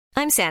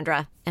I'm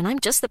Sandra, and I'm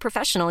just the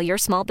professional your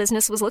small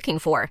business was looking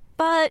for.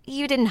 But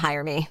you didn't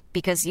hire me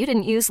because you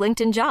didn't use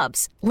LinkedIn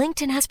Jobs.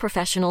 LinkedIn has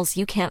professionals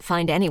you can't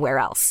find anywhere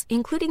else,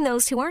 including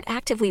those who aren't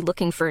actively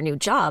looking for a new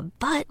job,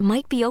 but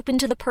might be open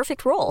to the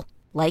perfect role,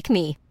 like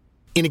me.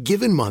 In a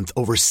given month,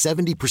 over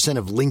 70%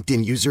 of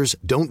LinkedIn users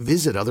don't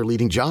visit other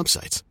leading job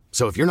sites.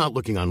 So if you're not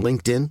looking on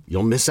LinkedIn,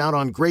 you'll miss out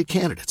on great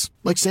candidates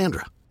like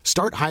Sandra.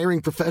 Start hiring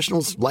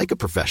professionals like a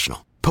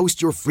professional.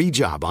 Post your free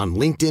job on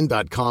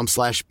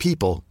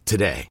linkedin.com/people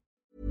today.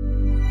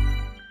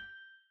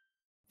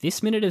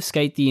 This minute of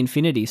Skate the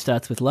Infinity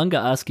starts with Lunga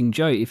asking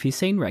Joe if he's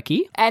seen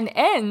Reki. And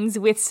ends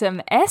with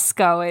some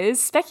S-goers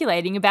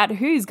speculating about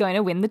who's going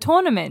to win the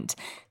tournament.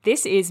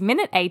 This is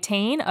minute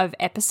 18 of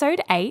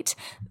episode 8,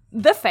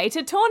 The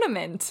Fated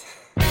Tournament.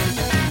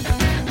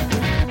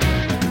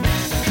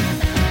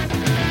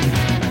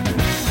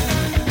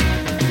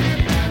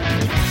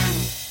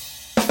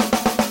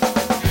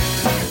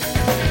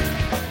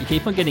 You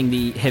keep on getting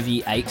the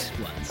heavy 8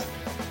 ones.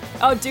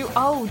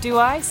 Do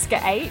I?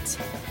 Ska-8?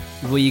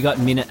 Well, you got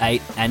minute 8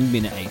 and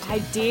minute 8. I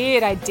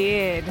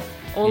did.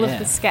 All of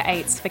the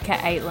Ska-8s for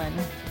Caitlin.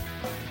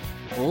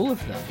 All of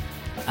them.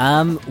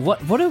 What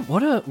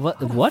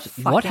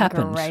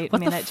happened? Great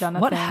minute,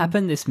 Jonathan. What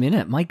happened this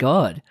minute? My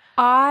God.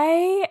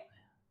 I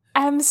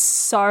am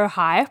so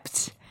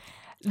hyped.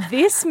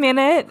 This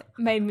minute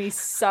made me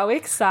so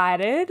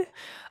excited.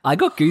 I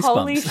got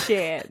Holy goosebumps.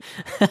 shit.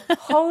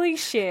 Holy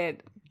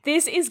shit.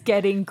 This is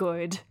getting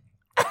good.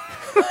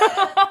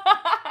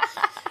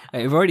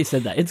 I've already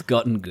said that. It's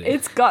gotten good.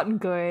 It's gotten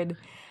good.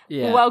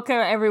 Yeah. Welcome,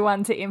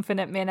 everyone, to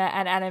Infinite Minute,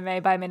 an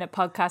anime by minute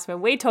podcast where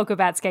we talk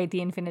about Skate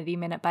the Infinity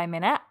minute by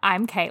minute.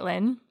 I'm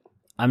Caitlin.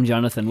 I'm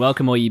Jonathan.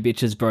 Welcome, all you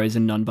bitches, bros,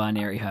 and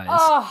non-binary hoes.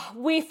 Oh,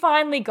 we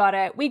finally got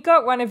it. We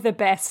got one of the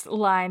best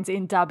lines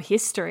in dub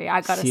history,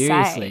 I gotta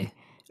Seriously.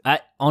 say.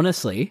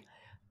 Honestly,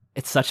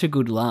 it's such a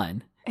good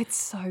line. It's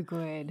so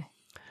good.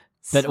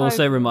 But So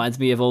also good. reminds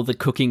me of all the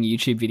cooking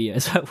YouTube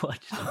videos I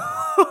watched.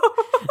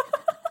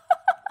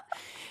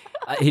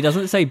 He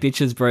doesn't say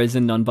bitches, bros,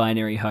 and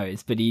non-binary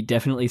hoes, but he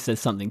definitely says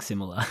something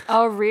similar.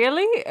 Oh,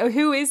 really?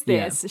 Who is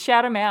this?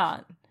 Shout him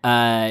out.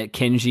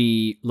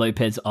 Kenji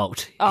Lopez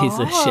Alt. He's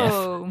a chef.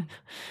 Oh.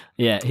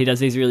 Yeah, he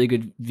does these really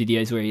good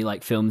videos where he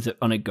films it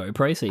on a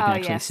GoPro so you can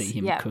actually yes. see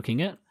him Yep.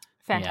 cooking it.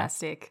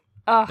 Fantastic.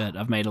 Yeah. But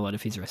I've made a lot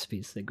of his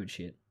recipes. They're good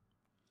shit.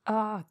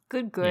 Oh,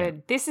 good. Yeah.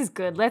 This is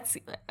good. Let's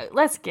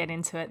get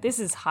into it. This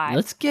is hype.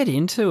 Let's get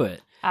into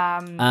it.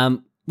 Well,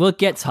 it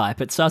gets hype.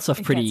 It starts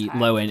off pretty gets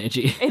hype. low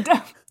energy.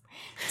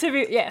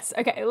 Yes.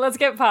 Okay, let's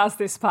get past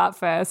this part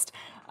first.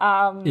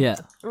 Yeah.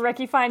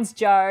 Reki finds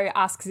Joe,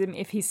 asks him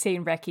if he's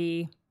seen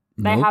Reki.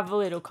 They Nope. have a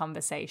little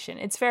conversation.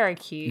 It's very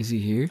cute. Is he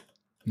here?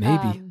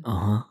 Maybe.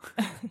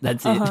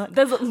 That's it.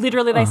 There's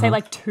literally, they say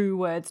like 2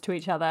 words to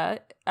each other.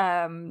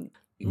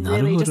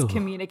 Really just Naruto.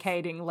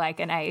 communicating like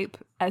an ape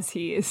as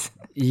he is.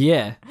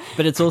 Yeah.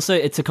 But it's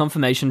a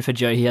confirmation for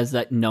Joe. He has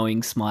that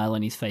knowing smile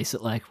on his face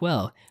that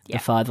the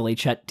fatherly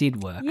chat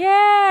did work.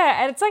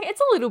 Yeah, and it's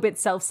a little bit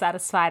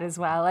self-satisfied as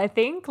well, I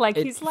think. Like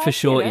It he's like, for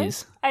sure you know,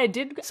 is. I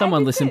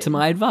Someone did listened good. to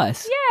my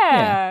advice.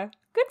 Yeah.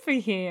 Good for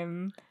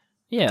him.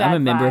 Yeah, Dad I'm a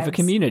member of a vibes.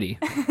 community.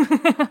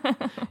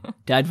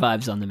 Dad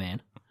vibes on the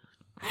man.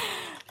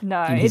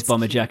 No, In his it's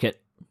bomber jacket.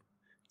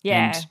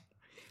 yeah.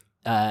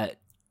 And,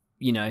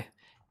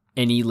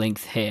 any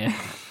length hair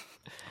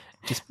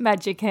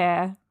Magic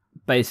hair.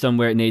 based on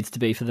where it needs to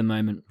be for the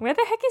moment. Where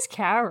the heck is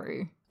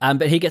Kaoru?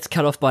 But he gets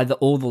cut off by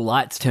all the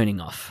lights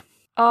turning off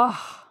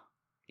Oh,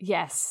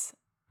 yes.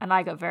 And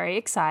I got very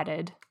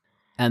excited.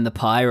 and the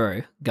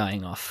pyro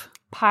going off.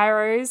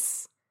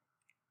 Pyros.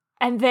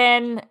 And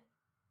then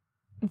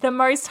the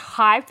most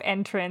hype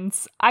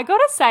entrance, I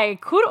gotta say,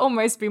 could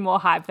almost be more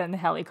hype than the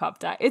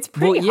helicopter. It's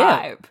pretty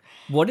hype.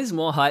 What is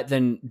more hype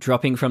than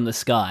dropping from the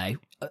sky?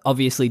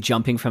 Obviously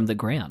jumping from the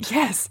ground.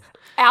 Yes.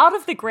 Out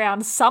of the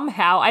ground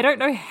somehow. I don't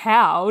know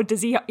how.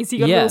 Is he got a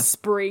Yeah. little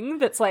spring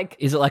that's like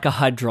Is it like a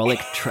hydraulic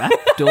trap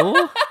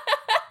door?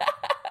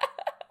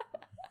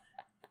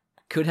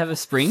 Could have a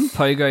spring,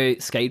 pogo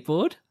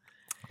skateboard?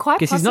 quite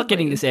Because he's not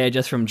getting possibly. this air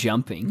just from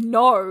jumping.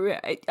 No,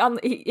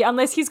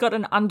 unless he's got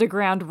an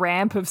underground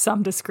ramp of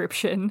some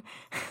description.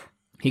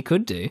 He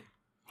could do.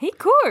 He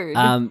could.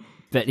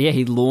 But yeah,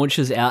 he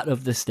launches out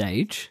of the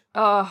stage.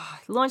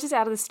 Launches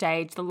out of the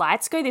stage. The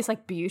lights go this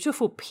like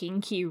beautiful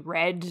pinky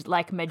red,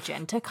 like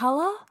magenta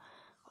color.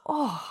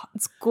 Oh,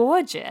 it's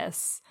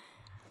gorgeous.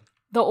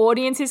 The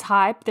audience is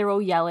hype. They're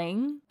all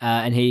yelling.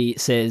 And he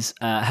says,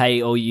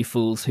 hey, all you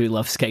fools who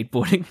love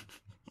skateboarding.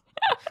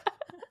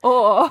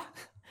 Or,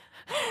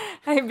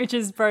 hey,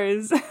 bitches,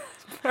 bros,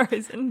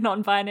 and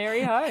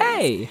non-binary hoes.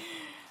 Hey!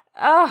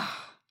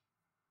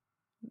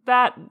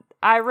 That,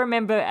 I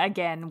remember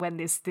again when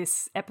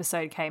this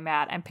episode came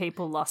out and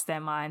people lost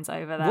their minds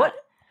over that.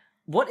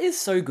 What is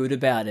so good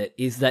about it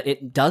is that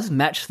it does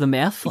match the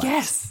mouth flaps.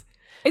 Yes.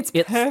 It's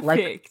Like,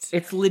 perfect.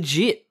 it's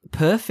legit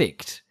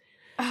perfect.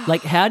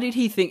 Like, how did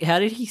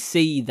he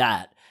see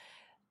that?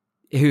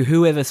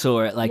 Whoever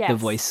saw it, like the Yes.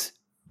 voice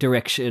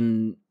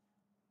direction,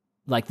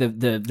 like the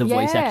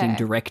voice Yeah. acting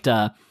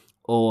director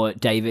or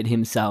David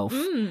himself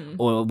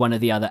or one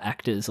of the other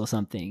actors or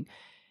something.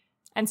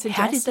 And suggest.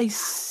 How did they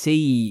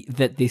see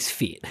that this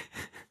fit?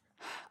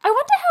 I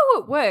wonder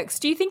how it works.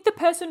 Do you think the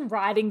person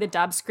writing the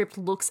dub script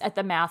looks at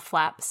the mouth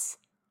flaps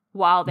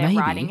while they're Maybe.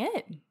 writing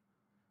it?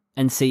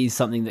 And sees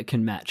something that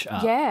can match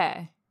up?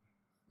 Yeah.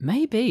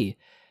 Maybe.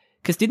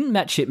 Because didn't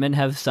Matt Shipman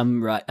have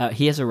some...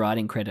 he has a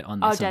writing credit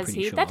on this, Oh, I'm does pretty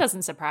he? sure. That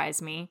doesn't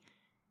surprise me.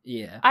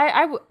 Yeah.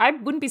 I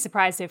wouldn't be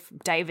surprised if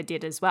David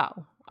did as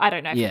well. I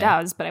don't know if he Yeah.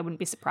 does, but I wouldn't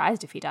be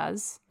surprised if he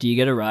does. Do you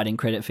get a writing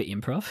credit for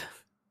improv?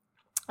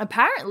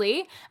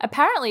 Apparently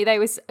they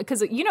was,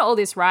 because you know all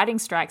this writing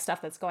strike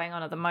stuff that's going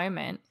on at the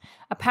moment.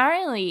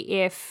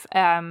 Apparently, if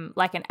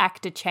like an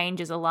actor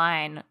changes a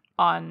line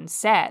on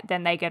set,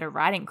 then they get a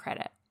writing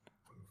credit.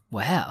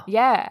 Wow.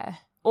 Yeah,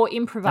 or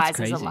improvises a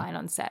crazy. line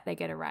on set, they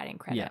get a writing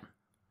credit. Yeah.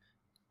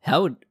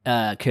 How would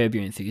Curb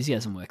Your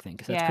Enthusiasm work then?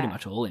 Because that's Yeah. pretty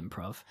much all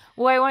improv.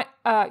 Well, I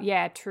want.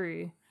 Yeah,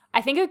 true.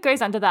 I think it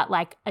goes under that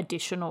like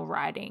additional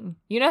writing.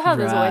 You know how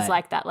there's always Right.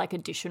 like that like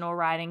additional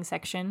writing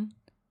section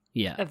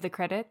Yeah. of the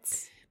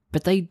credits.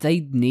 But they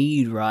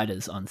need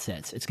writers on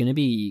sets. It's going to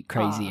be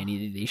crazy, Oh.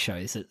 any of these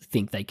shows that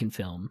think they can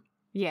film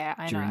Yeah,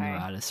 I during the know.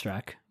 writer's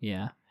strike.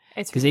 Yeah.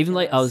 It's Because even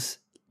like I ridiculous. was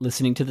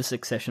listening to the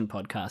Succession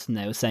podcast and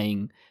they were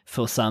saying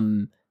for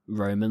some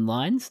Roman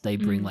lines, they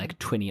bring like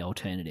 20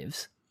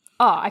 alternatives.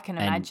 Oh, I can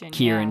And imagine.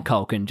 Kieran yeah.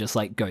 Culkin just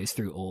like goes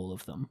through all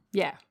of them.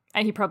 Yeah,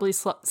 and he probably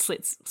slots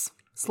in some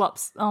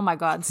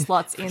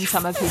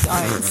of his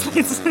own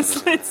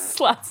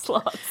slots.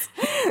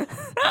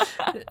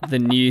 The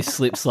new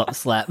slip, slop,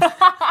 slap.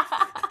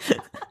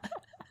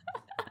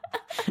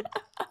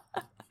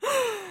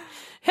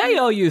 Hey,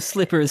 all you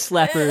slippers,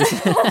 slappers.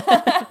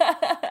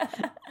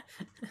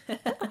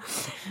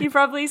 He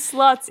probably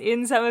slots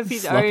in some of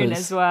his own Sloppers.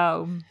 as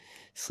well.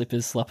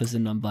 Slippers, sloppers,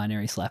 and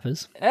non-binary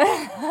slappers.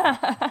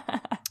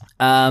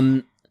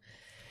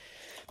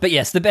 But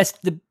yes,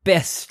 the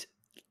best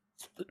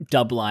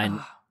dub line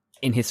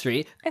in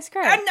history. It's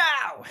great. And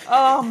now,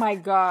 Oh my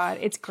god,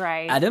 it's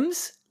great.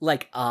 Adam's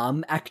like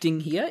arm acting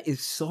here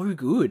is so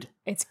good.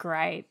 It's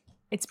great.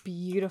 It's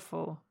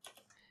beautiful.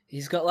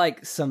 He's got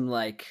like some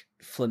like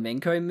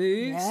flamenco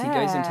moves. He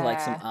goes into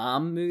like some Yeah.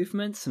 arm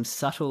movements, some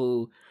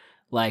subtle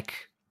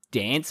like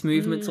dance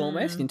movements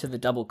almost into the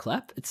double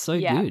clap. It's so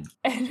Yeah. good.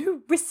 And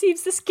who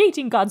receives the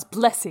skating god's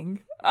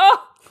blessing?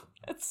 Oh,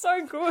 it's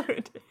so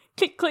good.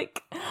 Click,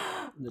 click.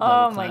 The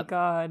Oh double my clap.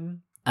 god.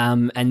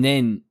 And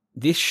then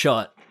this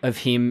shot of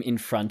him in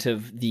front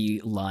of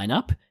the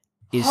lineup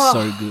is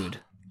so good.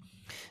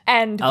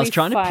 And I was we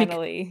trying to pick-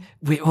 finally,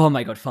 Oh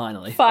my god,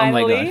 finally. Oh my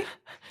finally god.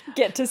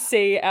 get to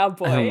see our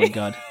boy. Oh my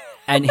god.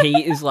 And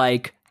he is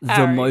like the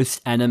Harry.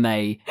 most anime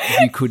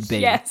you could be.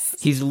 Yes.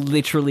 He's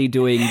literally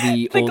doing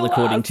the The all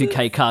according to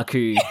glasses.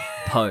 Keikaku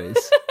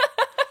pose.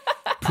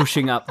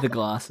 Pushing up the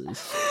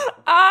glasses.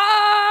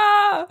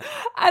 Ah!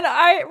 And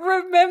I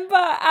remember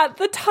at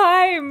the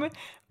time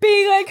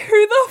being like,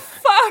 who the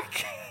fuck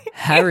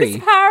Harry.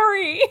 is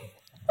Harry?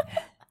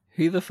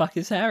 Who the fuck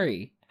is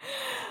Harry?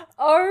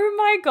 Oh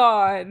my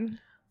god.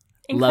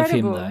 Love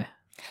him Incredible. though.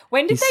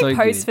 When did He's they so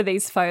post good. for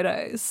these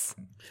photos?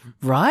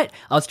 Right?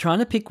 I was trying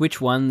to pick which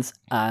ones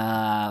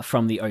are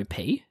from the OP,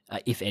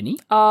 if any.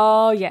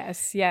 Oh,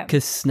 yes. Yeah.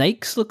 Because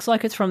Snakes looks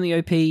like it's from the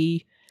OP.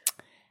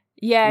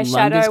 Yeah, Lungas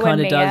Shadow and kinda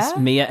Mia. does.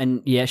 Mia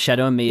and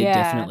Shadow and Mia Yeah.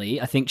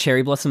 definitely. I think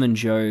Cherry Blossom and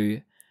Joe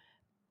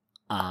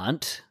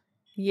aren't.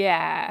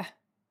 Yeah.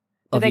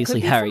 But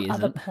Obviously they could be Harry from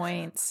isn't. other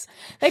points.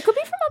 They could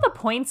be from other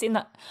points in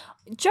the...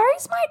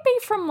 Joe's might be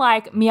from,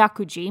 like,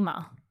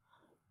 Miyakujima.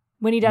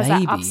 When he does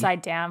Maybe. that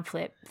upside down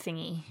flip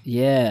thingy.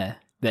 Yeah.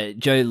 But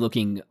Joe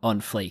looking on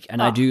fleek.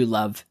 And I Oh. do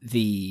love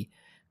the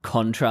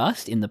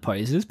contrast in the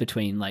poses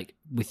between like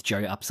with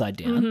Joe upside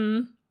down. Mm-hmm.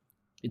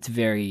 It's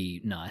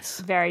very nice.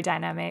 Very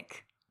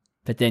dynamic.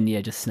 But then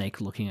just Snake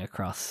looking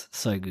across.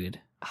 So good.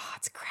 Oh,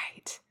 it's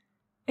great.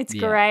 It's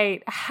Yeah.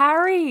 great.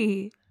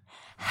 Harry.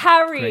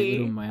 Great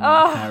little moment,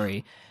 Oh.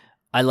 Harry.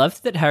 I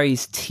love that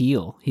Harry's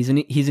teal. He's an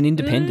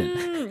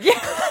independent. Yeah.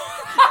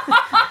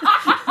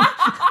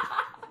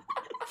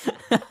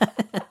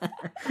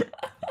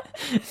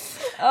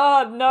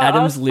 Oh, no.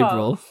 Adam's Ozpol.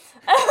 liberal.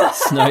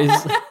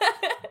 Snow's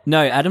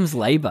no, Adam's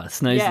Labour.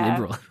 Snow's Yeah.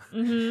 liberal.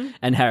 Mm-hmm.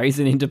 And Harry's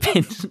an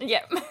independent.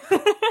 Yep.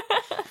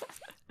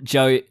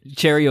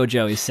 Cherry or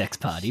Joe is sex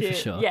party for Shit,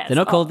 sure. yes. They're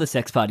not Oh. called the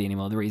sex party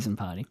anymore, the reason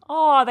party.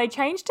 Oh, they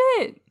changed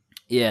it.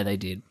 Yeah, they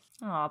did.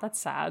 Oh, that's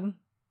sad.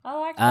 I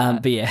like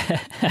that. But yeah,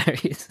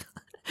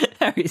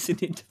 Harry's an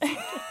independent.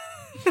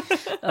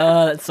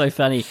 Oh, that's so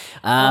funny.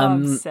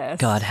 obsessed.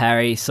 God,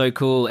 Harry, so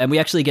cool. And we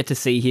actually get to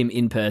see him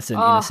in person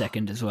in a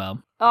second as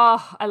well.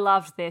 Oh, I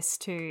loved this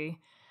too.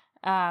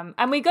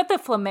 And we got the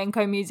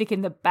flamenco music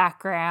in the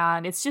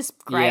background. It's just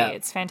great. Yeah.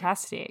 It's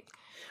fantastic.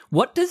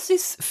 What does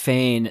this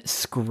fan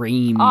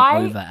scream I-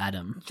 over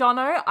Adam?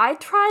 Jono, I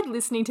tried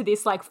listening to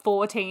this like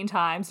 14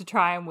 times to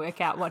try and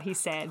work out what he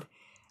said.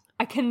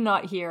 I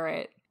cannot hear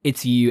it.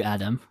 It's you,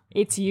 Adam.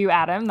 It's you,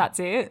 Adam. That's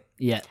it.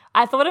 Yeah.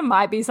 I thought it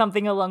might be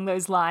something along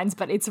those lines,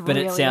 but it's But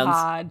really it sounds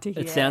hard to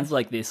hear. It sounds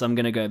like this. I'm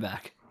going to go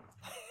back.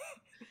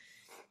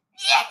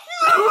 Yes,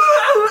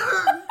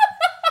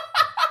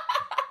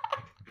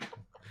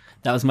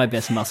 That was my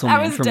best muscle That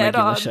man was from dead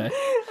regular on. show.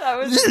 That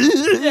was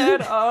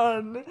dead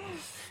on.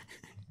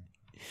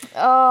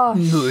 Oh,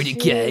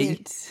 Mordecai.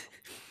 shit.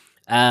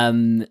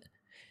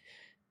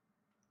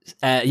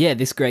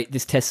 This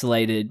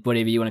tessellated,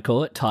 whatever you want to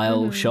call it,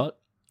 tile shot.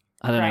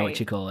 I don't know what Right.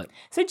 you call it.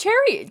 So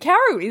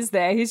Caro is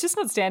there. He's just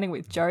not standing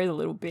with Joe a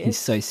little bit. He's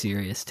so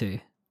serious too.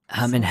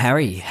 And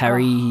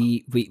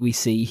Harry, we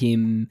see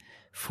him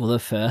for the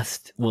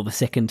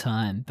second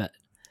time, but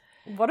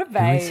What a who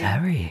babe. is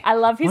Harry? I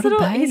love his What a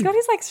little, he's babe. got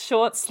his like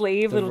short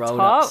sleeve The little rolled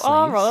top. up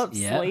Oh, sleeves. roll up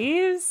Yeah.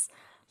 sleeves.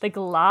 The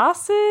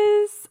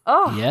glasses.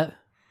 Oh, Yeah.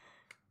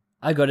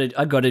 I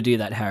gotta do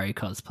that Harry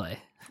cosplay.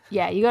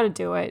 yeah, you got to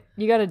do it.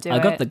 You got to do it. I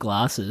got the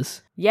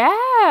glasses.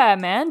 Yeah,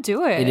 man,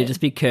 do it. It'd just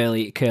be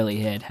curly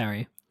haired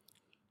Harry.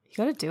 You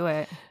got to do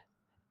it.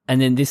 And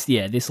then this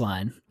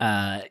line.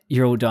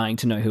 You're all dying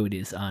to know who it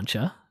is, aren't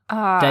you?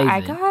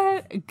 I David.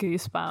 got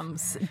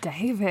goosebumps.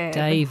 David.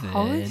 David.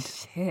 Holy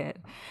shit.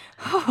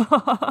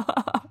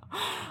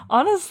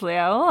 Honestly,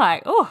 I'm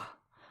like, oh,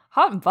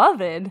 hot and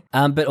bothered.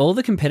 But all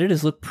the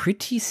competitors look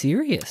pretty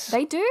serious.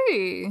 They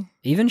do.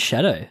 Even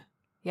Shadow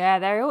Yeah,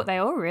 they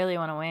all really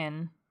want to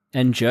win.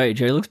 and Joe.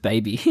 Joe looks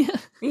baby.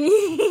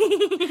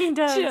 He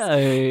does. Joe.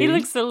 He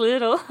looks a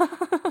little.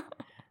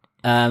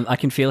 I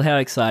can feel how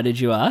excited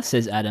you are,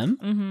 says Adam.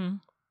 Mm-hmm.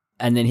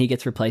 And then he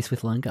gets replaced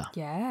with Lunga.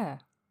 Yeah.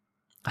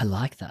 I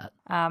like that.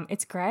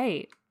 It's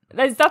great.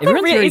 Is that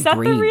Everyone's very the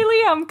green.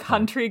 really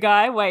country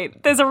guy?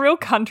 Wait, there's a real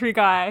country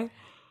guy.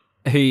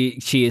 Who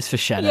cheers for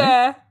Shadow?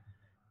 Yeah.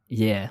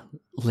 Yeah.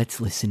 Let's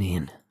listen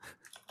in.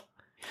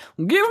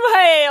 Give him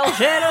hail,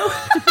 Shadow.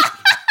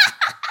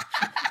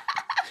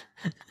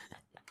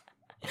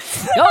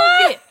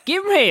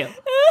 Give him hail.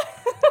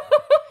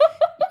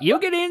 You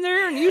get in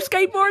there and you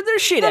skateboard the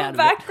shit out The of it.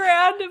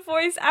 background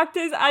voice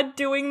actors are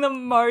doing the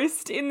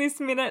most in this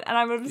minute, and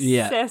I'm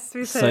obsessed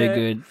with her. So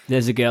good.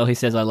 There's a girl who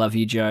says, I love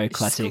you, Joe.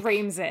 Classic.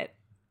 Screams it.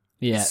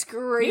 Yeah.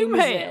 Screams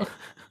Hail.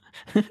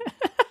 it.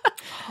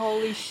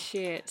 Holy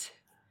shit.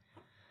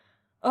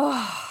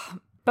 Oh,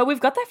 but we've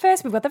got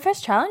the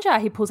first challenger.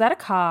 He pulls out a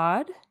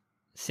card.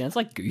 Sounds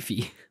like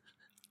Goofy.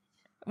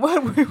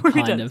 What he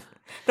Kind does? of.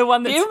 The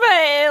one that's Give him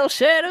hail,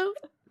 Shadow.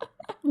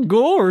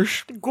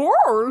 Gosh.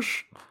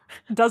 Gosh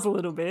does a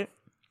little bit.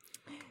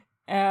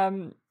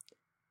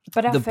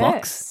 But our The first,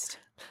 box.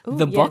 Ooh,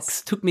 The yes.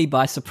 box took me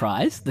by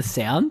surprise. The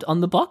sound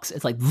on the box,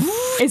 it's like...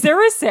 Is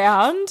there a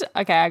sound?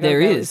 Okay, I gotta There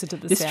go is. listen to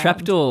the This sound.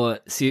 trapdoor,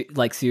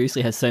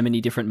 seriously has so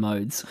many different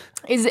modes.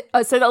 Is it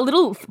so? The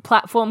little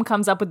platform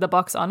comes up with the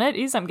box on it.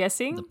 I'm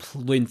guessing. The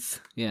plinth.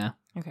 Yeah.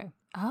 Okay.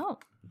 Oh.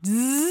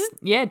 Zzz.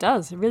 Yeah, it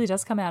does. It really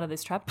does come out of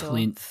this trapdoor.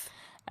 Plinth.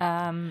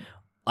 Um.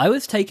 I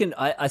was taken...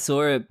 I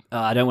saw a...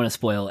 I don't want to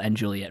spoil Anne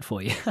Juliet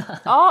for you.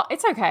 Oh,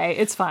 it's okay.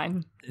 It's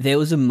fine. There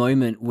was a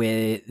moment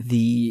where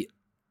the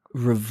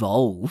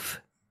revolve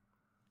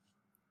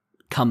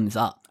comes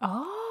up.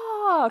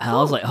 Oh, And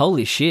I was like,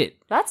 holy shit.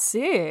 that's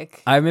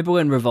sick. I remember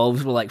when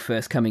revolves were like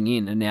first coming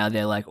in and now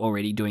they're like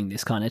already doing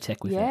this kind of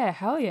tech with it. Yeah,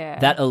 hell yeah.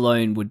 That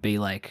alone would be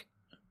like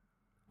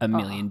 $1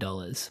 million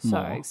so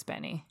more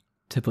expenny.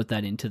 to put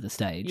that into the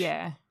stage.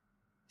 Yeah.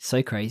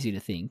 So crazy to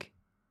think.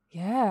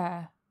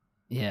 Yeah.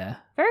 Yeah.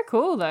 Very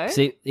cool though.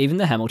 See, even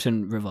the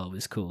Hamilton revolve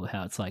is cool,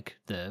 how it's like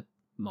the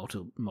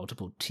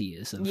multiple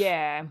tiers of...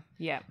 Yeah.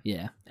 Yeah.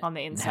 Yeah. On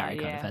the And inside. Harry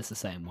kind Yeah. of has the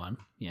same one.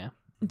 Yeah.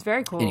 It's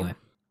very cool. Anyway.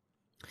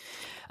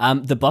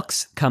 The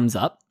box comes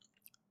up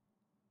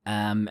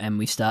and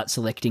we start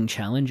selecting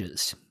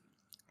challenges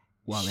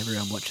while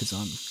everyone watches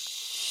on.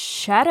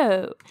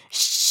 Shadow.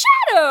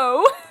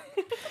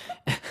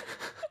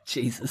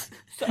 Jesus.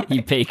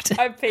 You peaked.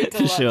 I peaked a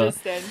For lot sure.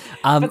 just then.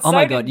 Oh But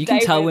my so God, did you can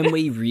tell David. when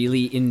we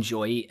really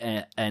enjoy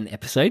an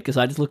episode because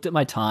I just looked at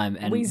my time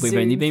and We we've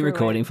only zoomed been through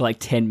recording it. for like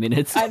 10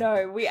 minutes. I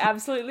know. We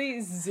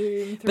absolutely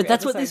zoom through. But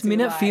that's what this episodes we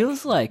minute like.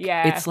 feels like.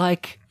 Yeah. It's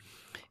like,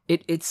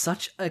 it's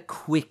such a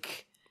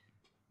quick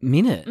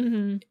minute.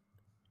 Mm-hmm.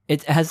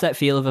 It has that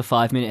feel of a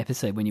 5-minute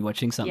episode when you're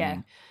watching something.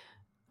 Yeah.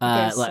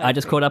 Like Goes so I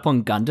just quick. caught up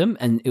on Gundam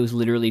and it was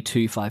literally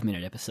 2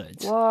 5-minute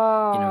episodes.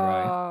 Whoa. in a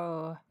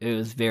row. It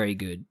was very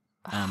good.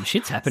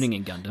 Shit's happening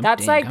in Gundam.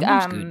 That's Damn, like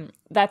Gundam's good.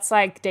 that's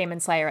like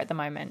Demon Slayer at the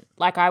moment.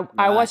 Like I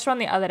watched one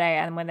the other day,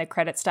 and when the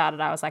credits started,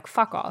 I was like,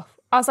 "Fuck off!"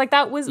 I was like,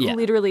 "That was Yeah.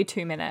 literally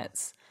 2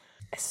 minutes."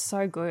 It's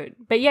so good,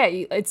 but yeah,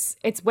 it's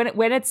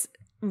when it's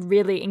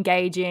really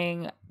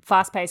engaging,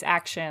 fast paced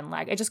action.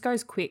 Like it just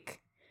goes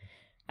quick.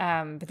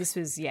 But this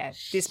minute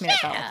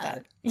felt like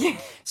that. Yeah.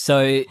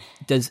 So,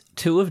 does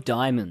Two of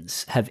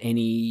Diamonds have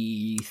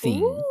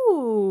anything?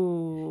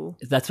 Ooh.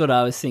 That's what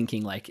I was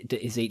thinking. Like,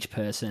 is each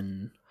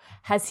person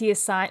Has he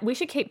assigned? We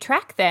should keep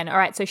track then. All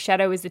right, so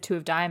Shadow is the Two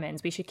of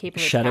Diamonds. We should keep a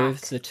Shadow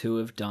track. of the Two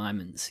of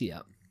Diamonds? Yeah,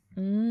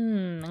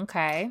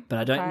 Okay. but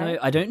I don't know.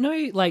 I don't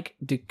know. Like,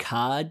 do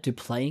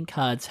playing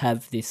cards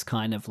have this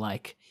kind of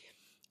like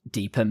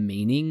deeper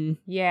meaning?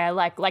 Yeah,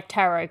 like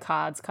tarot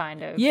cards,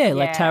 kind of. Yeah,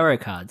 like tarot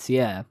cards.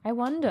 Yeah, I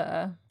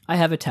wonder. I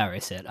have a tarot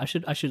set. I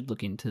should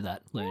look into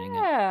that. Learning it.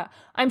 Yeah,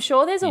 I'm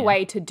sure there's a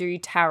way to do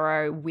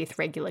tarot with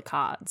regular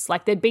cards.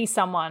 Like there'd be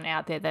someone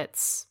out there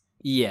that's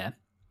Yeah.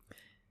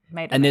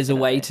 made And there's a method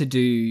of way it. to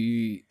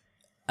do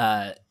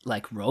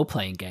like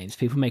role-playing games.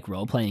 People make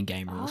role-playing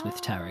game rules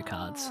with tarot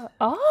cards.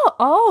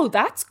 Oh,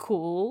 that's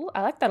cool.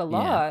 I like that a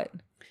lot.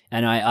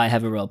 And I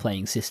have a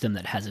role-playing system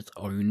that has its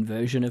own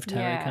version of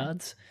tarot Yeah.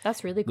 cards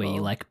That's really cool. where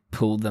you like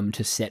pull them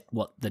to set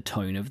what the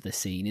tone of the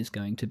scene is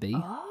going to be.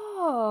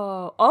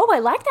 Oh, I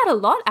like that a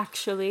lot,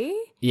 actually.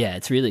 Yeah,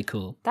 it's really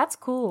cool. That's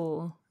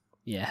cool.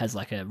 Yeah, it has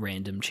like a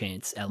random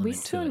chance element We to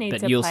still it. need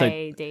But to you also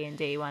play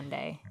D&D one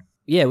day.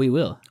 Yeah, we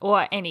will.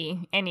 Or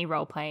any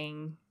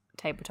role-playing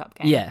tabletop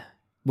game. Yeah.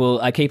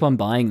 Well, I keep on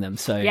buying them,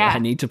 so Yeah. I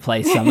need to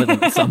play some of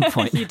them at some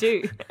point. You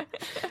do.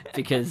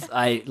 Because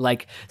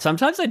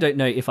sometimes I don't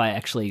know if I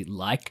actually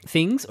like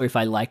things or if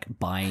I like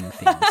buying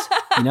things.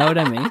 You know what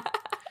I mean?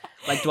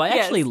 Like, do I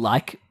Yes. actually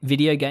like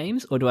video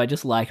games or do I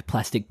just like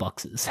plastic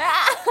boxes?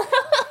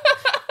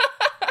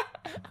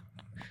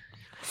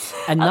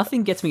 And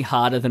nothing gets me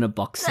harder than a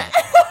box set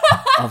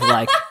of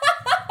like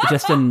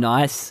just a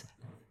nice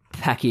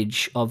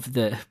package of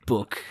the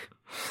book,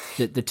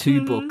 the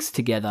two books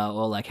together,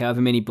 or like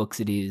however many books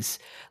it is,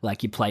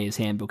 like your player's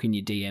handbook and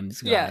your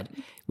DM's guide.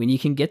 Yeah. When you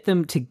can get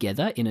them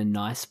together in a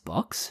nice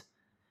box.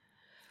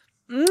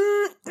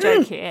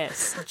 Joe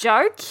Kiss.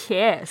 Joe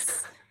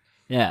Kiss.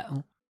 Yeah.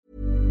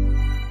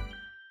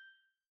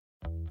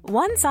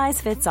 One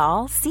size fits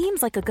all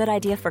seems like a good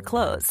idea for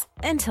clothes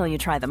until you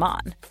try them on.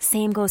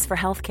 Same goes for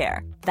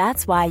healthcare.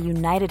 That's why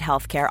United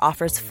Healthcare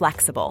offers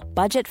flexible,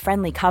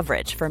 budget-friendly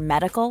coverage for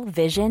medical,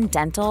 vision,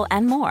 dental,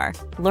 and more.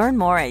 Learn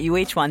more at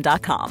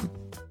uh1.com.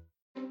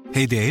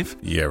 Hey, Dave.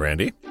 Yeah,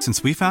 Randy.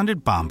 Since we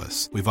founded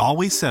Bombas, we've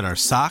always said our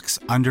socks,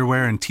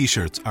 underwear, and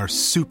T-shirts are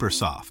super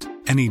soft.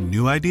 Any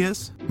new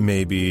ideas?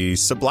 Maybe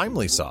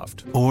sublimely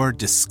soft. Or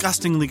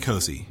disgustingly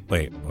cozy?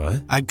 Wait,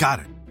 what? I got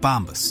it.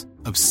 Bombas.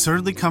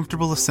 Absurdly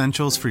comfortable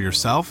essentials for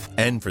yourself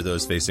And for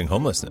those facing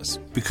homelessness.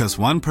 because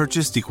one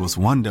purchased equals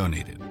one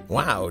donated.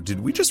 Wow, did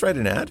we just write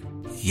an ad?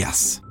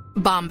 Yes.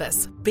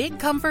 Bombas. Big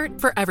comfort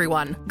for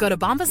everyone. Go to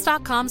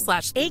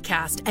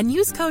bombas.com/ACAST and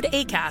use code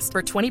ACAST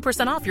for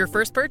 20% off your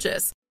first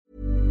purchase.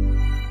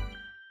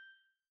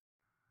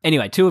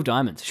 Anyway, Two of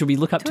Diamonds. Should we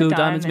look up Two of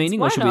Diamonds meaning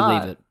Why or should not? we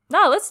leave it?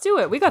 No, let's do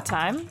it. We got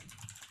time.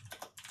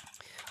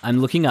 I'm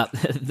looking up.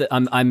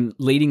 I'm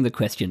leading the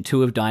question.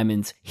 Two of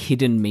Diamonds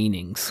hidden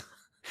meanings.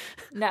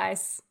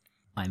 Nice.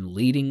 I'm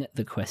leading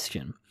the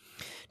question.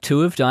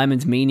 Two of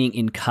Diamonds meaning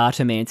in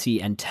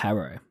cartomancy and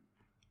tarot.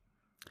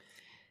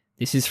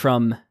 This is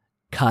from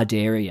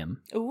Cardarium.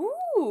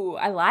 Ooh,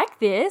 I like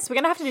this. We're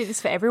going to have to do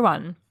this for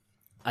everyone.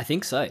 I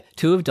think so.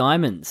 Two of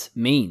Diamonds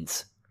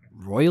means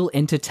royal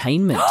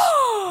entertainment.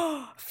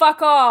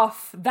 Fuck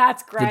off.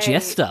 That's The great.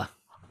 jester.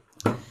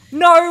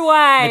 No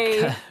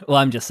way. Well,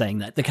 I'm just saying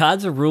that. The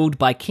cards are ruled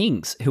by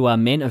kings, who are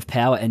men of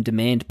power and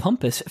demand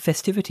pompous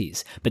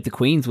festivities, but the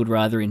queens would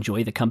rather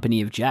enjoy the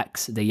company of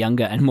jacks, their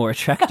younger and more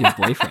attractive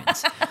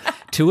boyfriends.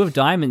 Two of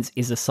Diamonds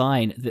is a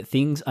sign that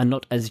things are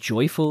not as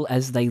joyful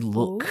as they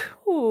look.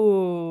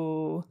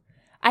 Ooh.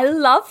 I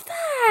love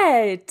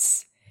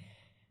that.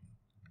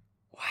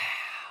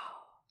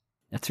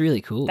 That's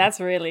really cool. That's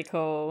really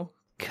cool.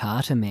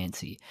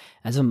 Cartomancy.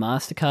 As a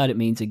MasterCard, it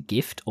means a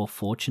gift or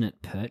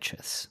fortunate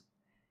purchase.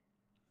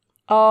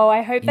 Oh,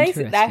 I hope the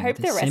Interesting.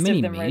 rest There's so of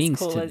many them are as meanings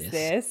cool to as this.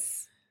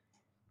 this.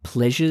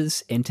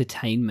 Pleasures,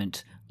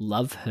 entertainment,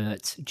 love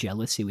hurts,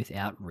 jealousy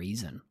without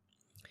reason.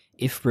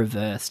 If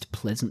reversed,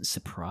 pleasant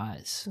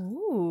surprise.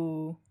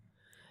 Ooh.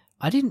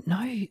 I didn't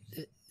know.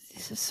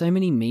 There's so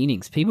many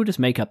meanings. People just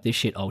make up this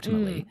shit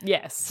ultimately.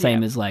 Yes.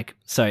 Same yeah. as like,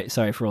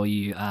 sorry for all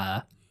you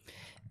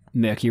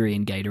Mercury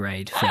and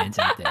Gatorade fans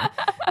out there.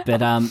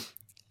 But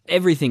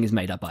everything is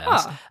made up by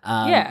us.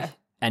 yeah.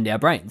 And our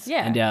brains.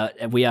 Yeah.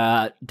 And we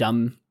are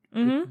dumb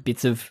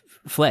bits of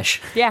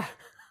flesh. Yeah.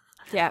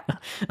 Yeah.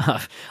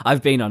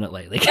 I've been on it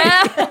lately.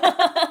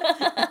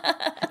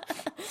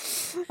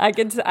 I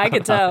can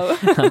tell.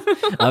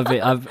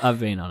 I've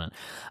been on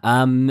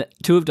it.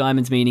 Two of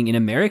Diamonds meaning in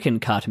American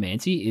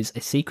cartomancy is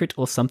a secret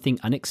or something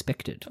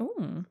unexpected.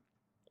 Ooh.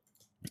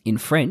 In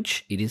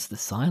French, it is the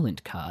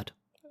silent card.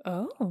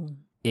 Oh.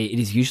 It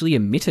is usually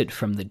omitted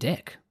from the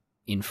deck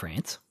in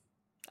France.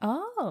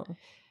 Oh.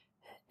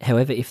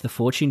 However, if the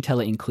fortune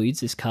teller includes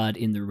this card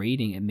in the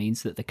reading, it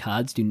means that the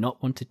cards do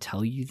not want to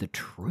tell you the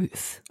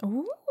truth.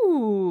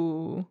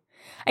 Ooh.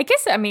 I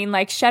guess, I mean,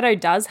 like, Shadow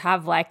does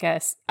have, like, a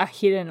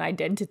hidden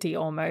identity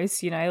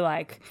almost, you know,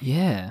 like,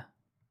 Yeah.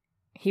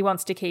 he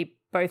wants to keep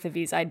both of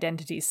his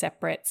identities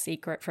separate,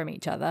 secret from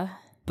each other.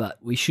 But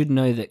we should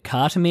know that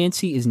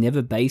cartomancy is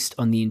never based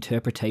on the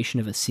interpretation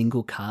of a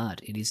single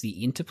card. It is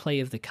the interplay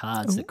of the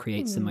cards that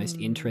creates the most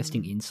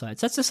interesting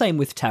insights. That's the same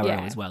with tarot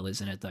Yeah. as well,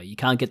 isn't it, though? You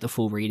can't get the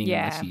full reading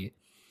Yeah. unless you...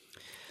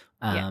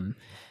 Yeah.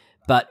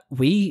 But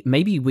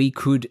maybe we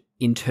could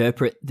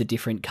interpret the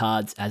different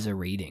cards as a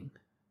reading.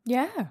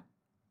 Yeah.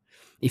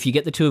 If you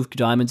get the Two of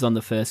Diamonds on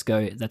the first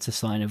go, that's a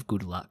sign of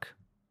good luck.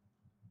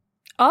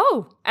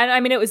 Oh, and I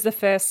mean, it was the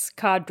first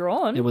card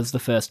drawn. It was the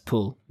first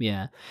pull,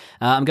 yeah.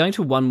 I'm going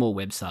to one more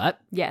website,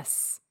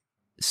 Yes.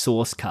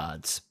 Source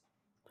Cards.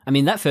 I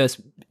mean, that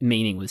first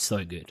meaning was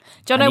so good.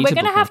 Jono, we're going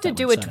to bookmark have to that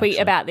do one a so tweet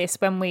much, about this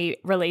when we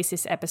release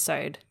this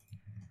episode.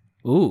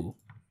 Ooh.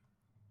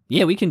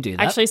 Yeah, we can do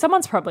that. Actually,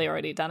 someone's probably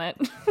already done it.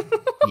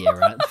 Yeah,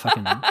 right.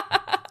 Fucking.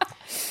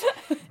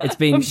 It's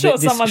been. I'm sure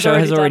this someone's show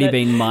has already already done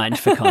it. been mined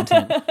for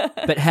content.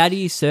 But how do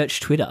you search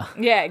Twitter?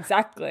 Yeah,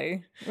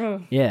 exactly.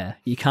 Ugh. Yeah,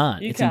 you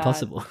can't. You It's can't.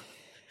 impossible.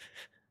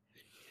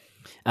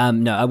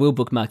 No, I will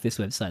bookmark this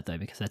website though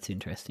because that's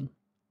interesting.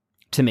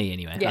 To me,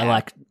 anyway. Yeah. I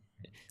like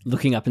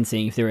looking up and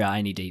seeing if there are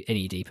any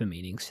deeper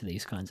meanings to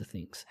these kinds of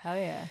things. Hell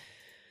yeah.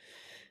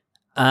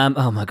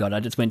 Oh my god! I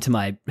just went to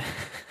my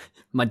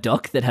my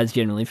doc that has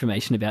general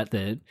information about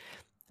the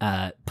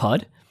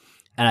pod,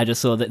 and I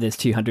just saw that there's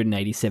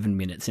 287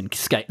 minutes in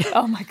Skate.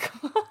 Oh my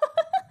God.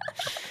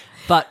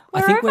 But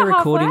I think over we're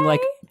recording halfway?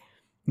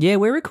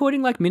 we're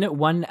recording like minute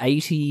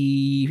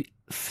 186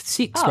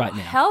 Oh, right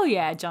now. hell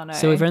yeah, Jono.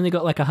 So we've only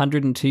got like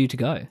 102 to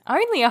go.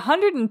 Only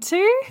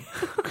 102?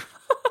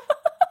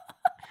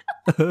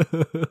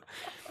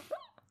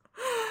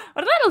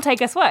 Well, that'll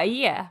take us, what, a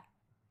year?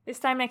 This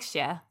time next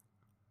year?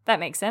 That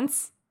makes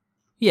sense.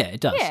 Yeah,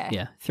 it does. Yeah.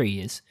 Yeah, 3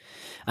 years.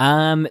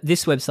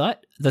 This website,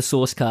 the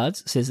Source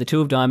Cards, says the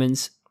Two of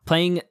Diamonds,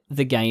 playing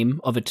the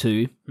game of a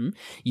two,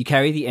 you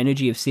carry the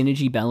energy of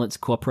synergy, balance,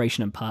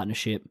 cooperation, and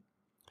partnership.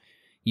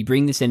 You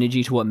bring this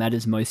energy to what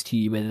matters most to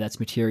you, whether that's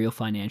material,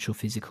 financial,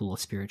 physical, or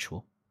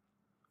spiritual.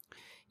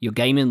 Your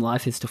game in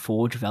life is to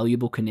forge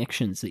valuable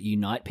connections that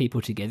unite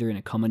people together in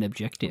a common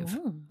objective.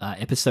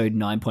 Episode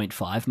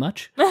 9.5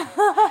 much?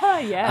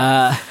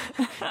 Yeah.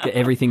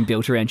 Everything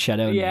built around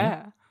shadow and yeah.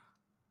 moon.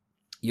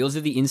 Yours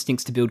are the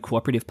instincts to build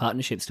cooperative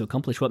partnerships to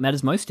accomplish what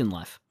matters most in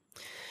life.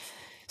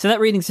 So that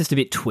reading's just a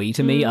bit twee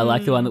to me. I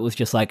like the one that was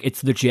just like,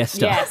 it's the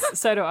jester. Yes,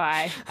 so do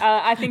I.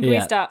 I think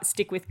Yeah. we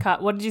stick with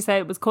what did you say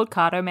it was called?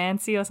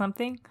 Cartomancy or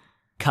something?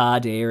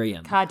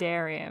 Cardarium.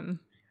 Cardarium.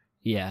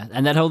 Yeah,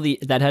 and that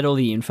had all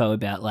the info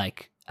about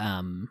like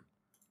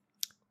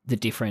the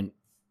different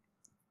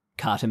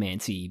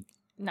cartomancy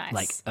Nice.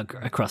 like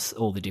across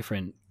all the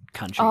different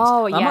countries.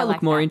 Oh, I yeah, might look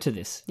like more that. into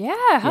this. Yeah,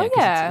 hell 'cause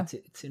yeah.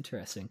 it's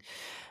interesting.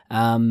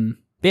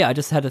 But yeah, I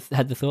just had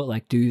the thought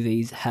like, do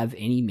these have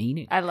any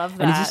meaning? I love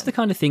that. And is this the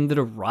kind of thing that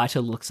a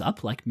writer looks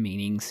up, like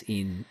meanings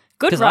in?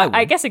 Good 'Cause writer. would.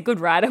 I guess a good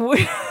writer would.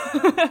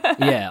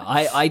 Yeah,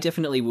 I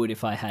definitely would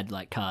if I had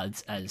like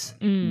cards as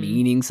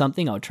meaning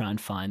something. I would try and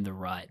find the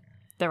right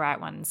The right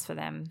ones for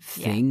them.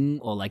 thing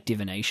or like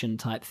divination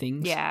type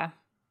things. Yeah.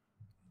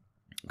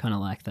 Kind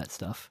of like that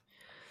stuff.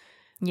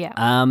 Yeah.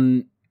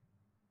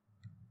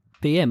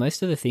 But yeah,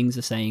 most of the things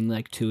are saying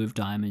like Two of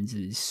Diamonds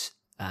is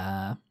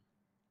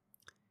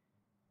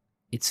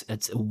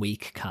it's a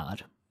weak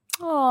card.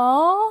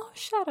 Aw,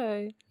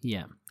 Shadow.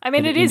 Yeah. I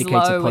mean, But it is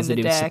indicates low a in the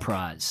positive deck.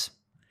 surprise.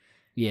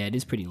 Yeah, it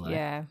is pretty low.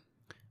 Yeah.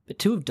 But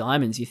Two of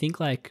Diamonds, you think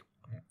like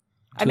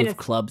I Two mean, of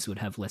it's- Clubs would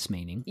have less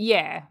meaning.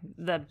 Yeah.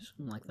 Something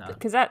like that.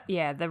 Because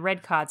the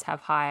red cards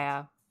have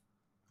higher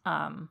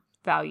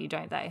value,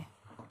 don't they?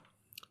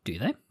 Do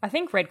they? I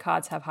think red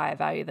cards have higher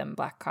value than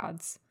black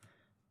cards.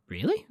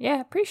 Really?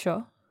 Yeah, pretty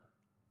sure.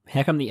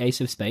 How come the Ace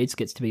of Spades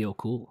gets to be all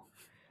cool?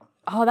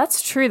 Oh,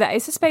 that's true. The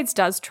Ace of Spades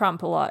does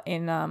trump a lot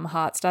in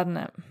Hearts, doesn't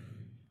it?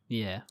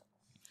 Yeah.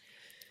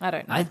 I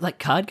don't know. I like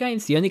card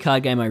games. The only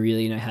card game I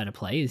really know how to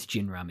play is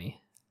Gin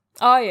Rummy.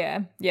 Oh,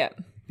 yeah. Yeah.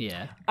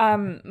 Yeah.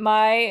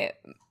 My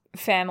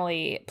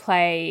family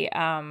play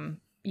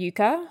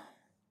euchre,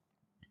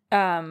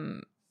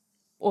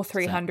 or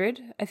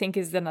 300, I think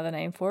is another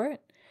name for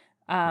it.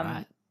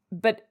 Right.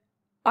 But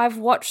I've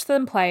watched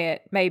them play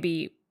it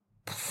maybe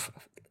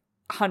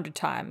 100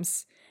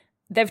 times.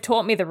 They've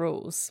taught me the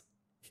rules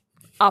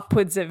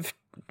upwards of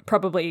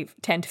probably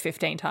 10 to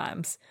 15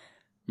 times.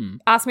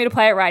 Ask me to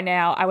play it right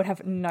now, I would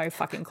have no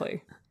fucking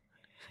clue.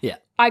 Yeah.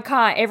 I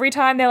can't. Every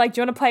time they're like,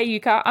 do you want to play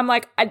euchre? I'm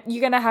like,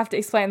 you're going to have to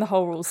explain the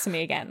whole rules to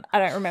me again. I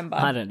don't remember.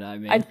 I don't know,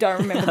 man. I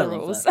don't remember the I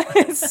love rules.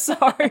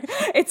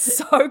 that. it's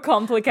so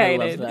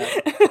complicated. I love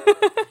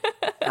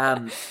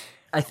that.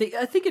 I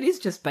think it is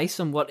just based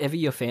on whatever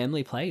your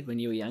family played when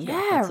you were younger.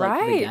 Yeah, That's like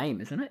the right.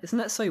 game, isn't it? Isn't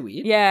that so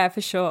weird? Yeah,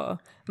 for sure.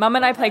 Mum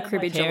and I play my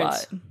cribbage a lot.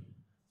 parents-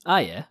 Oh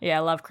yeah. Yeah, I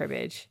love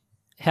cribbage.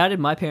 How did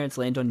my parents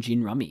land on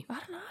Gin Rummy? I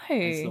don't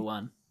That's the know.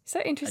 one. So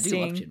I do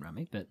interesting. love Gin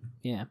Rummy, but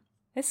yeah.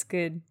 That's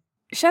good.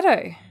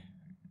 Shadow.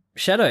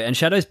 Shadow, and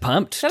Shadow's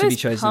pumped to be Shadow's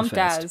chosen pumped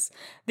first. as.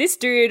 This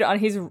dude on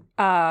his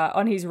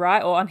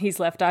right, or on his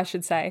left, I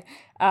should say,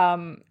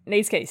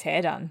 needs to get his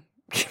hair done.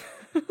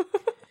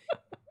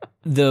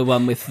 The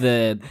one with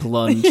the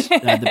blonde,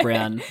 the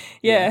brown.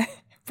 Yeah.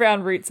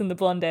 Brown roots and the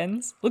blonde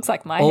ends. Looks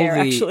like my All hair, the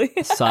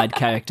actually. side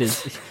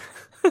characters.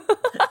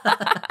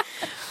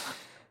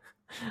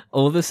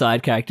 All the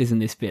side characters in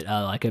this bit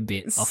are like a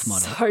bit off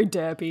model. So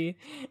derpy.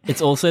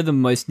 It's also the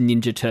most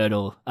Ninja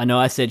Turtle. I know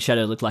I said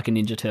Shadow looked like a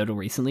Ninja Turtle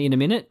recently in a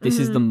minute. This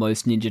is the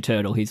most Ninja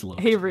Turtle he's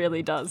looked. He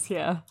really does,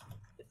 yeah.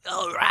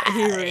 All right.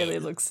 He really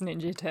looks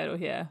Ninja Turtle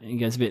here. He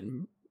goes a bit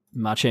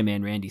Macho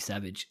Man Randy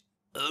Savage.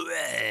 All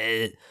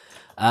right.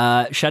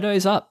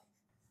 Shadow's up.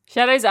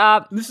 Shadow's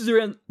up. This is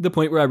around the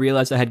point where I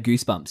realized I had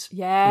goosebumps.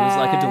 Yeah. It was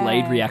like a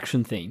delayed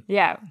reaction theme.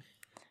 Yeah.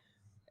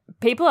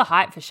 People are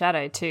hyped for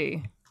Shadow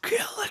too. Kill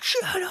the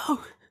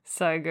Shadow.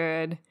 So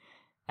good.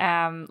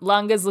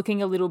 Lunga's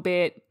looking a little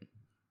bit.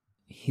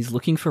 He's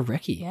looking for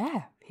Reki.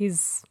 Yeah,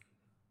 he's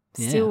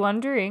still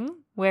wondering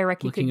where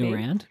Reki Looking could be.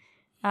 around.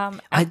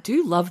 I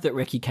do love that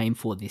Reki came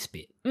for this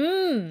bit.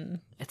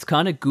 It's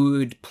kind of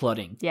good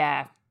plotting.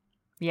 Yeah.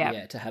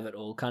 Yeah, to have it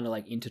all kind of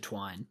like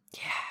intertwine.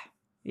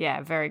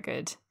 Yeah, very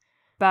good.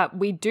 But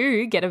we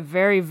do get a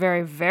very,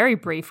 very, very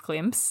brief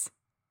glimpse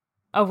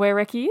of where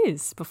Reki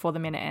is before the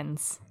minute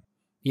ends.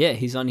 Yeah,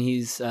 he's on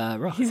his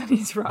rock. He's on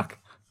his rock,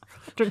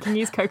 drinking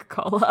his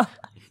Coca-Cola.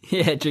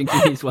 Yeah,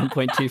 drinking his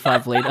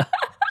 1.25 litre.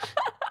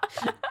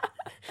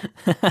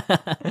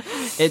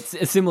 It's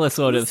a similar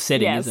sort of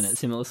setting, Yes. isn't it?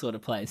 Similar sort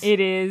of place. It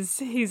is.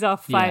 He's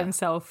off by Yeah.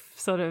 himself,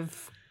 sort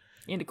of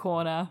in a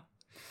corner.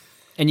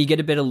 And you get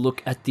a better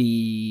look at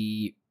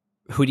the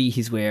hoodie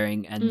he's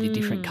wearing and the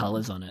different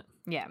colours on it,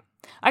 Yeah.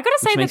 I gotta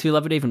say which that makes me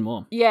love it even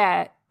more.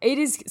 yeah, it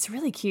is. It's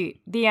really cute.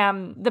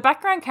 The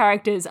background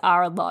characters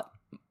are a lot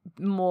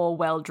more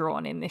well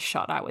drawn in this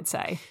shot, I would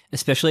say.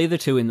 Especially the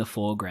two in the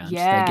foreground.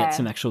 Yeah. They get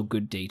some actual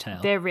good detail.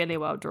 They're really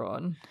well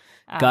drawn.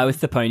 Guy with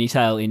the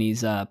ponytail in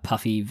his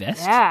puffy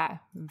vest. Yeah,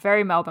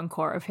 very Melbourne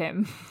core of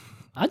him.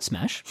 I'd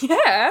smash.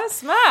 Yeah,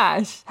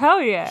 smash. Hell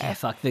Yeah, yeah.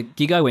 fuck. The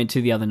gig I went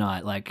to the other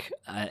night,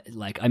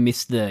 I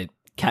missed the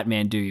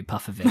Kathmandu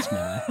puffer vest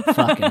memo.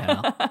 Fucking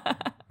hell.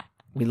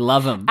 We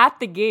love them. At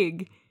the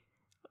gig.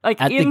 Like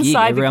At the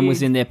inside gig, everyone gig.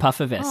 was in their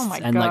puffer vests my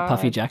and like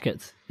puffy God.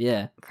 jackets.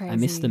 Yeah, I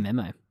missed Crazy. the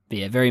memo. But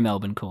yeah, very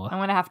Melbourne core. I'm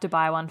going to have to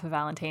buy one for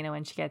Valentina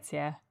when she gets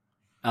here.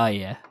 Oh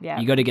yeah, Yeah.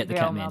 you got to get the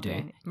real Kathmandu.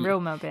 Melbourne. Real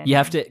Melbourne. You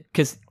have to,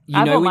 because you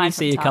I know bought when mine you from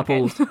see a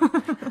couple,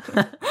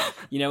 Target.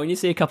 you know when you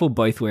see a couple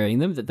both wearing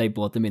them, that they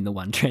bought them in the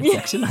one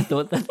transaction. I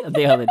thought that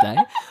the other day.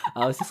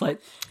 I was just like,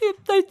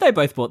 yeah, they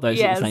both bought those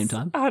at the same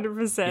time.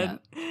 100%.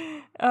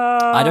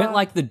 I don't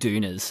like the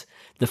doonas,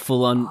 the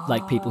full-on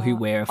like people who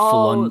wear a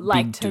full-on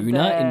like big to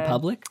doona in the-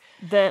 public.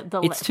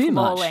 It's too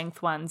floor much.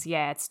 length ones.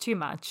 Yeah, it's too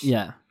much.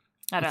 Yeah,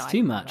 I don't it's like too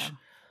them, much. though.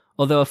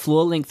 Although a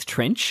floor-length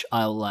trench,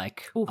 I'll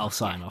Ooh,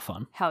 sign off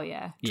on. Hell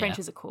yeah. Yeah.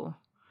 Trenches are cool.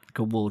 Like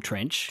a wool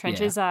trench. yeah.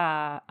 Trenches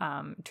are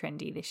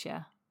trendy this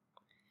year.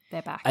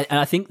 They're back. And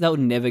I think they'll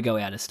never go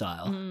out of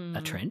style. Mm.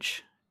 A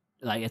trench,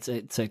 like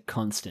it's a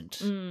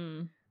constant.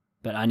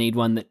 But I need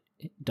one that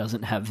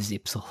doesn't have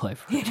zips all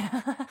over it.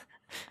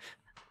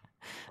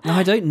 No,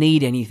 I don't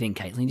need anything,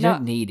 Caitlin. You No.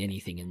 don't need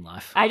anything in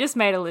life. I just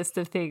made a list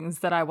of things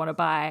that I want to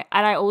buy.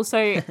 And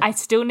I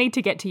still need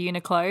to get to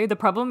Uniqlo. The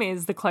problem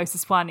is the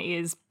closest one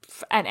is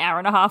an hour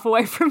and a half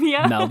away from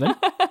here. Melbourne.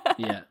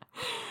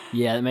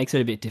 Yeah, that makes it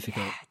a bit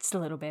difficult. It's a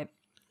little bit.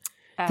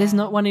 There's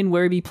not one in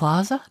Werribee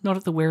Plaza. Not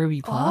at the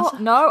Werribee Plaza. Oh,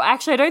 no,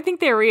 actually, I don't think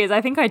there is.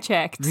 I think I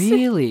checked.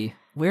 Really?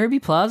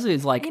 Werribee Plaza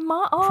is like It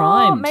might,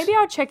 primed. maybe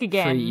I'll check for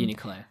again.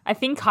 Uniqlo. I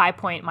think High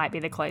Point might be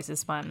the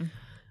closest one.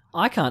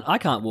 I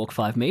can't walk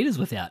 5 meters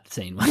without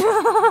seeing one.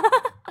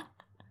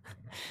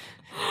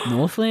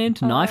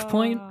 Northland, Knife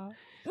Point,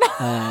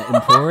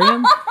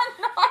 Emporium.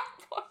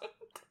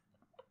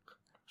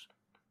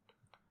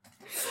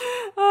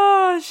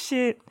 Oh,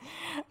 shit.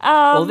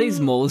 All these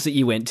malls that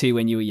you went to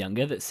when you were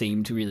younger that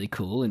seemed really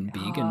cool and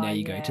big, and now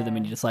you go to them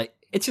and you're just like,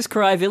 it's just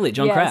Karai Village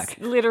on yes, crack.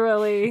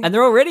 literally. And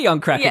they're already on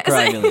crack Yes. at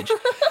Karai Village.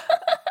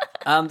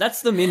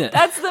 That's the minute.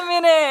 That's the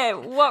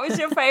minute. What was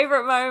your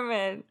favourite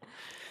moment?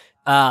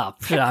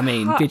 I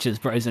mean,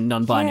 bitches, bros, and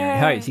non-binary Yeah.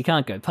 hoes. You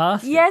can't go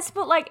past it. Yes,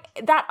 but like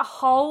that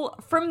whole,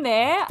 from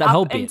there That up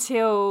whole bit.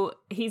 until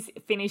he's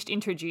finished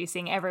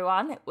introducing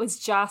everyone, it was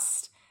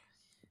just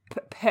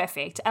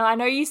perfect. And I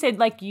know you said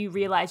like you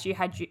realised you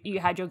had your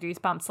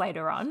goosebumps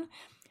later on,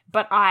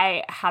 but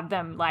I had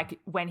them like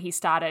when he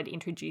started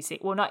introducing,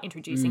 well, not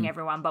introducing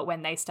everyone, but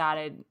when they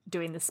started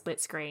doing the split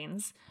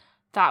screens.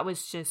 That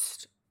was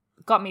just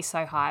got me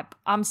so hype.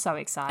 I'm so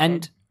excited.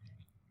 And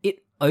it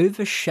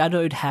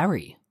overshadowed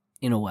Harry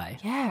in a way.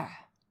 yeah.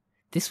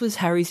 This was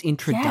Harry's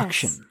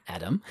introduction, Yes.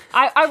 Adam.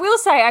 I will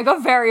say I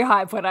got very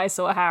hype when I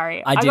saw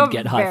Harry. I did got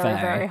get hype for very,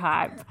 Harry. very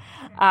hype.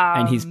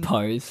 And his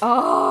pose.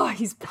 Oh,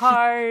 his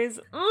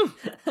pose.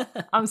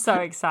 I'm so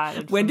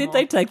excited. When for did more.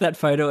 they take that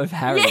photo of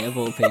Harry, of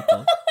all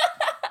people?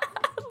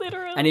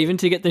 Literally. And even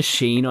to get the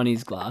sheen on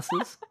his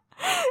glasses.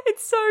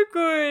 It's so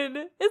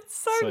good. It's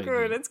so, So good.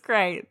 good. It's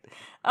great.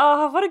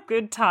 Oh, what a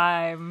good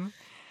time.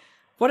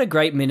 What a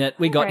great minute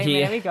we got Great,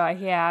 here. man, we got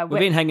here. We've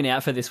been hanging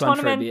out for this one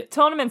for a bit.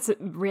 Tournament's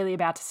really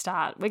about to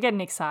start. We're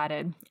getting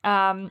excited.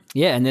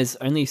 Yeah, and there's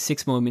only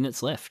 6 more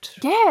minutes left.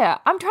 Yeah,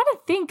 I'm trying to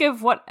think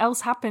of what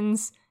else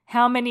happens,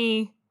 how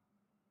many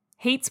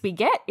heats we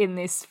get in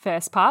this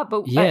first part,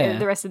 but Yeah.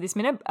 the rest of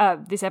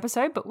this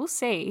episode, but we'll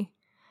see.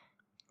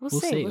 We'll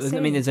see. I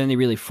mean, there's only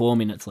really 4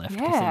 minutes left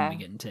because Yeah. then we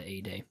get into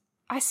ED.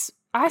 I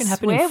can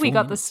happen in swear we 4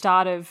 got the minutes.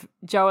 start of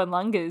Joe and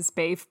Lunga's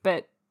beef,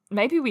 but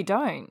maybe we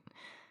don't.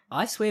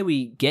 I swear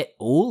we get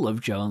all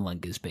of Joe and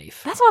Lunga's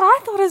beef. That's what I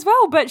thought as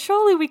well, but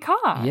surely we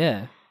can't.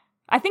 Yeah.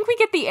 I think we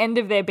get the end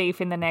of their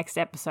beef in the next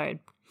episode.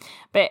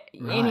 But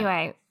Right.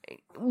 anyway,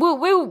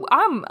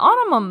 I'm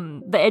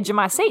on the edge of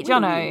my seat,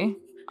 Jono.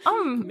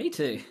 I'm Me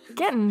too.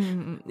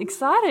 getting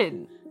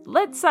excited.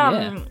 Let's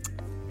Yeah.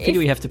 figure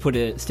we have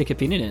to stick a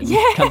pin in it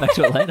and come back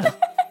to it later.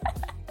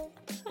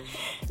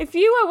 If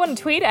you want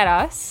to tweet at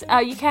us,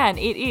 you can.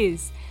 It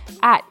is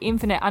at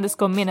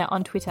infinite_minute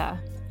on Twitter.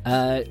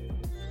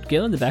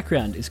 Girl in the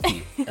background is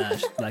cute.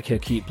 Like her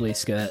cute blue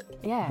skirt,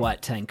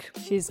 white tank.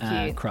 She's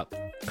cute. Crop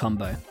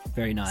combo.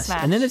 Very nice.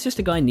 Smash. And then there's just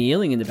a guy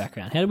kneeling in the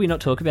background. How did we not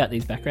talk about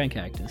these background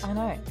characters? I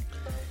know.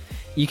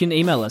 You can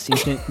email us,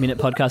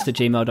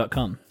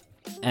 infiniteminutepodcast@gmail.com.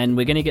 And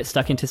we're going to get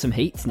stuck into some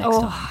heats next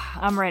time.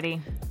 I'm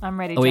ready. Are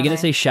we going to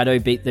see Shadow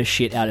beat the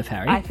shit out of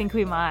Harry? I think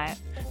we might.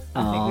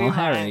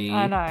 Harry.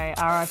 I know.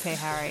 R.I.P.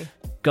 Harry.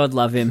 God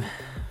love him.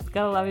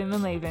 Gotta love him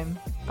and leave him.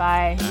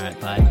 Bye. All right,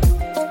 bye.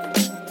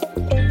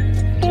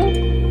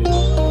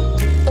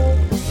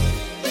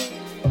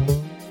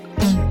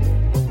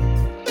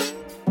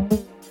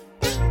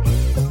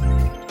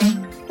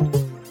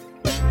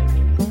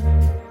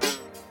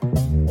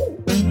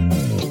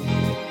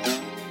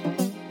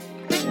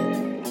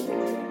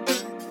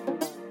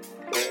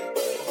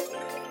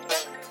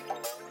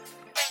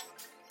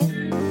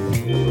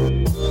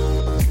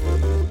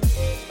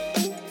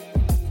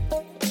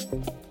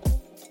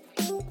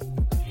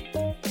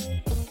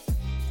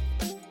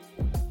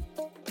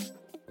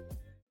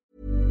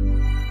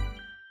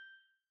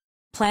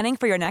 Planning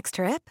for your next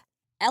trip?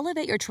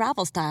 Elevate your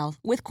travel style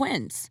with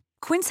Quince.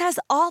 Quince has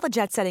all the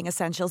jet-setting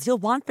essentials you'll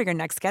want for your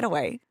next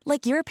getaway,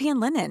 like European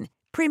linen,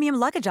 premium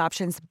luggage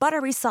options,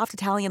 buttery soft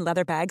Italian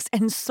leather bags,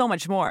 and so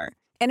much more.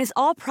 And is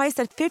all priced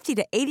at 50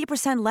 to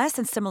 80% less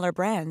than similar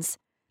brands.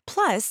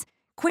 Plus,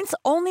 Quince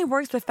only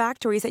works with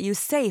factories that use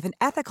safe and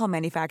ethical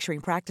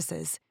manufacturing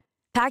practices.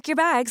 Pack your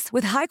bags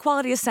with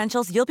high-quality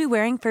essentials you'll be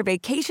wearing for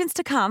vacations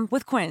to come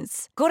with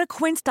Quince. Go to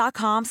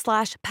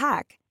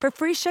quince.com/pack for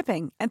free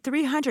shipping and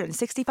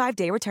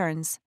 365-day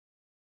returns.